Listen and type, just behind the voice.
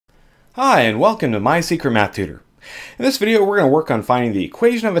Hi, and welcome to My Secret Math Tutor. In this video, we're going to work on finding the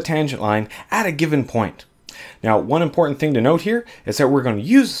equation of a tangent line at a given point. Now, one important thing to note here is that we're going to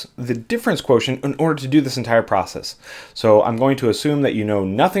use the difference quotient in order to do this entire process. So I'm going to assume that you know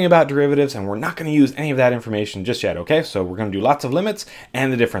nothing about derivatives, and we're not going to use any of that information just yet, okay? So we're going to do lots of limits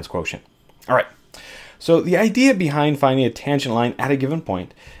and the difference quotient. All right. So the idea behind finding a tangent line at a given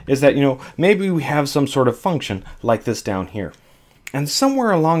point is that, maybe we have some sort of function like this down here. And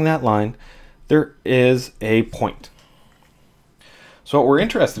somewhere along that line, there is a point. So what we're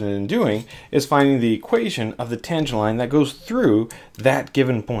interested in doing is finding the equation of the tangent line that goes through that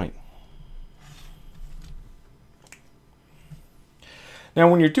given point.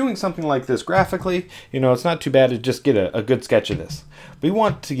 Now, when you're doing something like this graphically, it's not too bad to just get a good sketch of this. We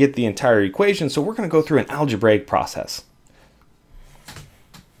want to get the entire equation, so we're going to go through an algebraic process.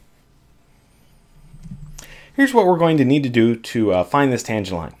 Here's what we're going to need to do to find this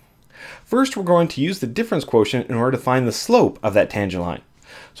tangent line. First, we're going to use the difference quotient in order to find the slope of that tangent line.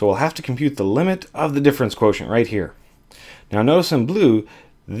 So we'll have to compute the limit of the difference quotient right here. Now notice in blue,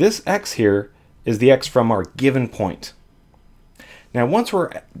 this x here is the x from our given point. Now once we're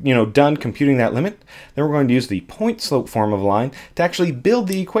done computing that limit, then we're going to use the point slope form of line to actually build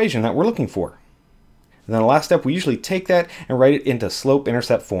the equation that we're looking for. And then the last step, we usually take that and write it into slope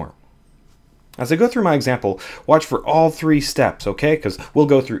intercept form. As I go through my example, watch for all three steps, okay? Because we'll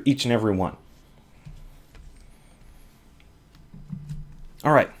go through each and every one.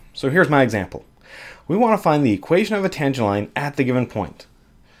 All right, so here's my example. We want to find the equation of a tangent line at the given point.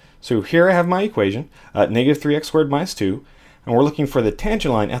 So here I have my equation, negative 3x squared minus 2, and we're looking for the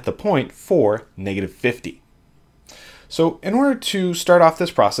tangent line at the point for negative 50. So in order to start off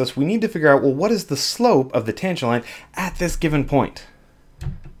this process, we need to figure out, well, what is the slope of the tangent line at this given point?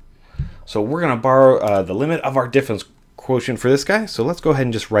 So we're going to borrow the limit of our difference quotient for this guy. So let's go ahead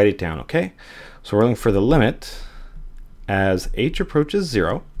and just write it down, okay? So we're looking for the limit as h approaches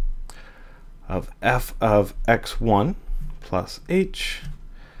 0 of f of x1 plus h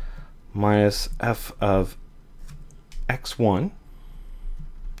minus f of x1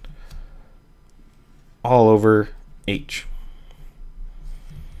 all over h.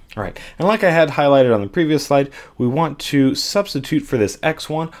 All right, and like I had highlighted on the previous slide, we want to substitute for this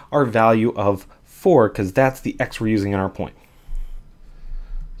x1 our value of 4, because that's the x we're using in our point.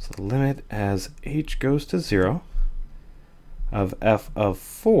 So the limit as h goes to 0 of f of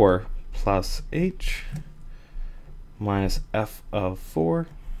 4 plus h minus f of 4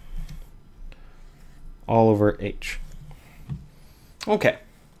 all over h. Okay.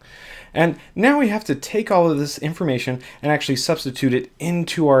 And now we have to take all of this information and actually substitute it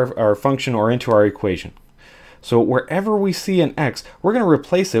into our function or into our equation. So wherever we see an x, we're going to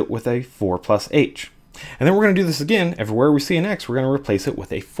replace it with a 4 plus h. And then we're going to do this again. Everywhere we see an x, we're going to replace it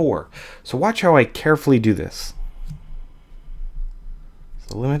with a 4. So watch how I carefully do this.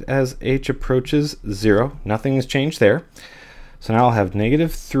 So the limit as h approaches 0, nothing has changed there. So now I'll have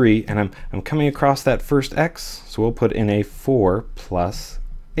negative 3, and I'm coming across that first x, so we'll put in a 4 plus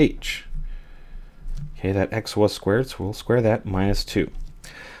h. Okay, that x was squared, so we'll square that, minus 2.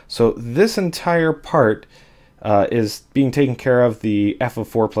 So this entire part is being taken care of the f of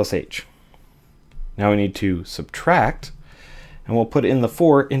 4 plus h. Now we need to subtract, and we'll put in the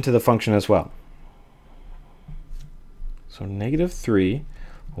 4 into the function as well. So negative 3,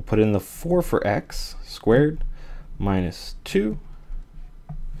 we'll put in the 4 for x squared minus 2,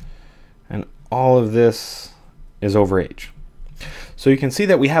 and all of this is over h. So you can see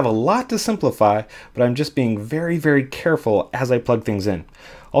that we have a lot to simplify, but I'm just being very, very careful as I plug things in.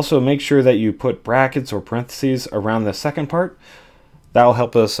 Also, make sure that you put brackets or parentheses around the second part. That'll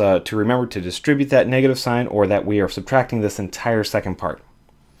help us to remember to distribute that negative sign, or that we are subtracting this entire second part.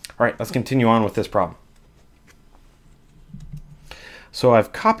 All right, let's continue on with this problem. So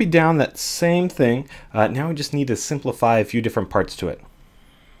I've copied down that same thing. Now we just need to simplify a few different parts to it.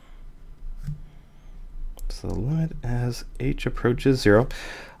 So the limit as h approaches 0.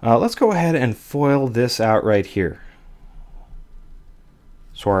 Let's go ahead and FOIL this out right here.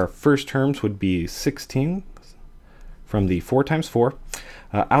 So our first terms would be 16 from the 4 times 4.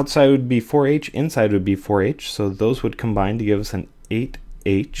 Outside would be 4h, inside would be 4h, so those would combine to give us an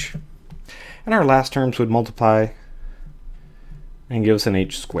 8h. And our last terms would multiply and give us an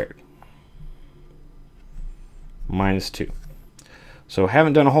h squared minus 2. So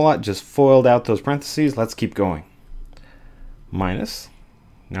haven't done a whole lot, just FOILed out those parentheses. Let's keep going. Minus.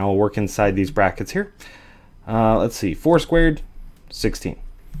 Now we'll work inside these brackets here. Let's see, 4 squared, 16.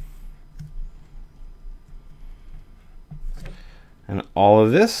 And all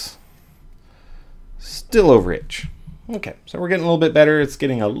of this still over h. Okay, so we're getting a little bit better. It's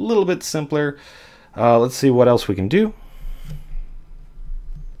getting a little bit simpler. Let's see what else we can do.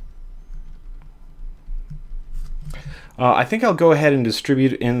 I think I'll go ahead and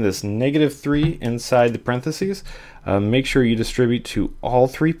distribute in this -3 inside the parentheses. Make sure you distribute to all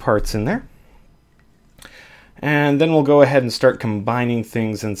three parts in there. And then we'll go ahead and start combining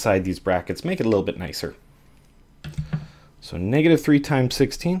things inside these brackets, make it a little bit nicer. So -3 times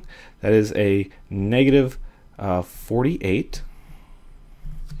 16, that is a -48.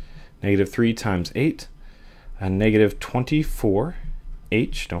 -3 times 8, a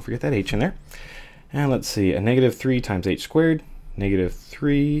 -24h. Don't forget that h in there. And let's see, a -3 times h squared,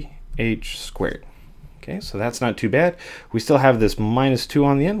 -3h squared. Okay, so that's not too bad. We still have this -2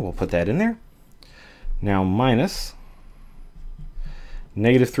 on the end. We'll put that in there. Now minus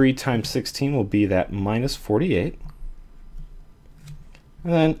 -3 times 16 will be that -48.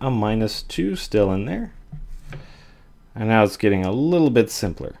 And then a -2 still in there. And now it's getting a little bit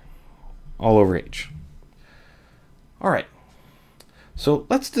simpler, all over h. All right, so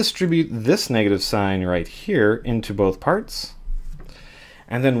let's distribute this negative sign right here into both parts.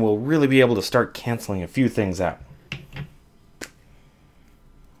 And then we'll really be able to start canceling a few things out.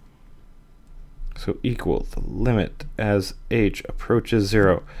 So equal the limit as h approaches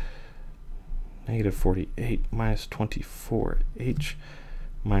 0. -48 minus 24h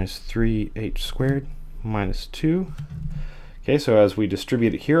minus 3h squared minus 2. Okay, so as we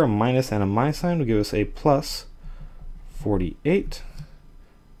distribute it here, a minus and a minus sign will give us a plus 48.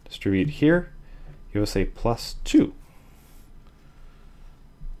 Distribute here, give us a plus 2.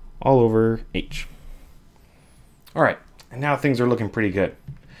 All over h. All right, and now things are looking pretty good.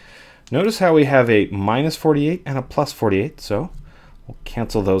 Notice how we have a -48 and a plus 48, so we'll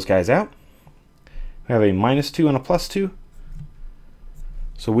cancel those guys out. We have a -2 and a +2,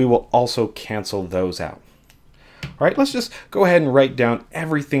 so we will also cancel those out. All right, let's just go ahead and write down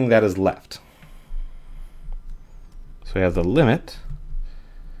everything that is left. So we have the limit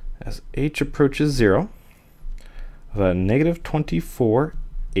as h approaches 0 of a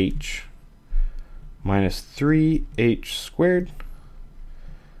 -24h minus 3h squared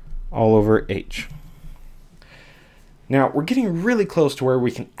all over h. Now we're getting really close to where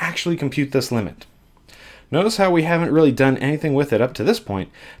we can actually compute this limit. Notice how we haven't really done anything with it up to this point,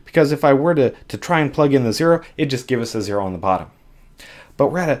 because if I were to try and plug in the 0, it'd just give us a 0 on the bottom. But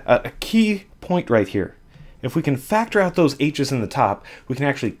we're at a key point right here. If we can factor out those h's in the top, we can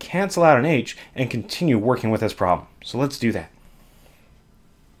actually cancel out an h and continue working with this problem. So let's do that.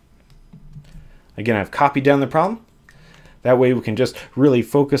 Again, I've copied down the problem. That way we can just really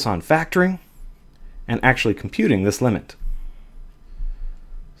focus on factoring and actually computing this limit.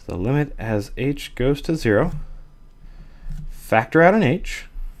 So the limit as h goes to 0, factor out an h.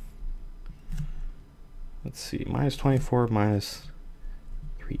 Let's see, -24 minus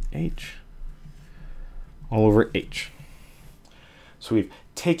 3h all over h. So we've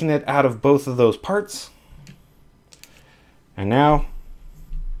taken it out of both of those parts. And now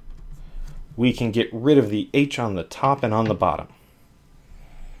we can get rid of the h on the top and on the bottom.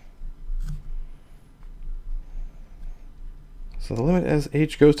 So the limit as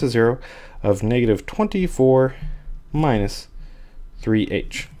h goes to 0 of -24 minus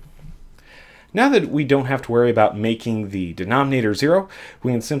 3h. Now that we don't have to worry about making the denominator 0,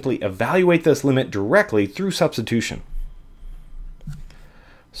 we can simply evaluate this limit directly through substitution.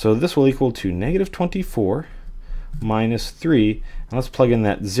 So this will equal to -24 minus 3, and let's plug in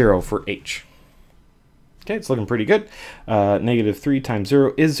that 0 for h. Okay, it's looking pretty good. -3 times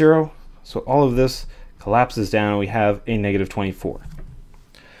 0 is 0, so all of this collapses down and we have a -24.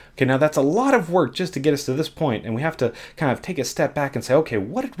 Okay, now that's a lot of work just to get us to this point, and we have to kind of take a step back and say, okay,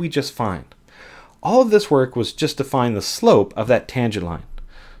 what did we just find? All of this work was just to find the slope of that tangent line.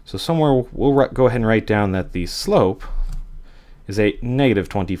 So somewhere we'll go ahead and write down that the slope is a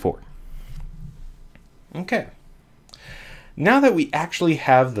 -24. Okay. Now that we actually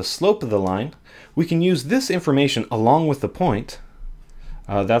have the slope of the line, we can use this information along with the point.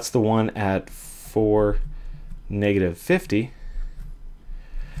 That's the one at 4, -50,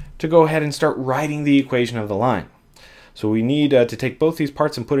 to go ahead and start writing the equation of the line. So we need to take both these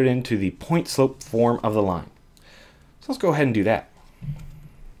parts and put it into the point slope form of the line. So let's go ahead and do that.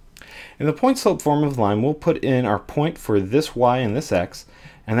 In the point slope form of the line, we'll put in our point for this y and this x,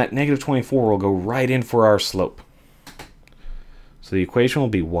 and that -24 will go right in for our slope. So the equation will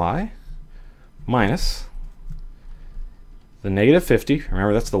be y minus the -50,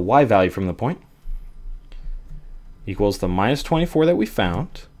 remember that's the y value from the point, equals the -24 that we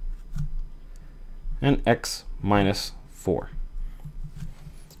found, and x minus 4.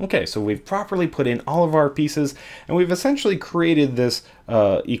 Okay, so we've properly put in all of our pieces, and we've essentially created this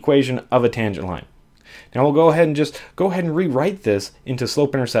equation of a tangent line. Now we'll go ahead and rewrite this into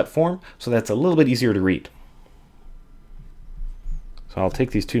slope-intercept form, so that's a little bit easier to read. So I'll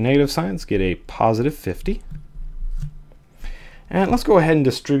take these two negative signs, get a positive 50. And let's go ahead and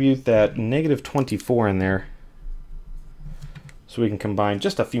distribute that negative 24 in there so we can combine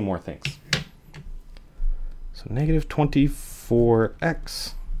just a few more things. So negative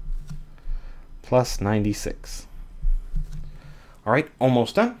 24x plus 96. All right,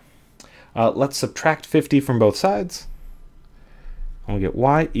 almost done. Let's subtract 50 from both sides. And we get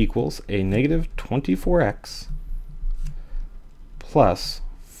y equals a negative 24x plus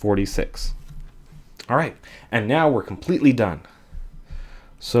 46. All right, and now we're completely done.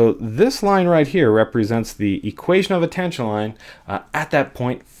 So this line right here represents the equation of a tangent line at that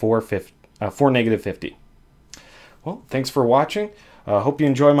point for negative 50. Well, thanks for watching. Hope you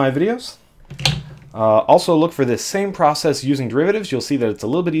enjoy my videos. Also look for this same process using derivatives. You'll see that it's a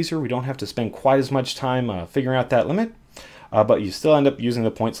little bit easier. We don't have to spend quite as much time figuring out that limit, but you still end up using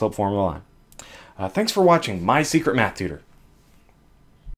the point slope formula line. Thanks for watching My Secret Math Tutor.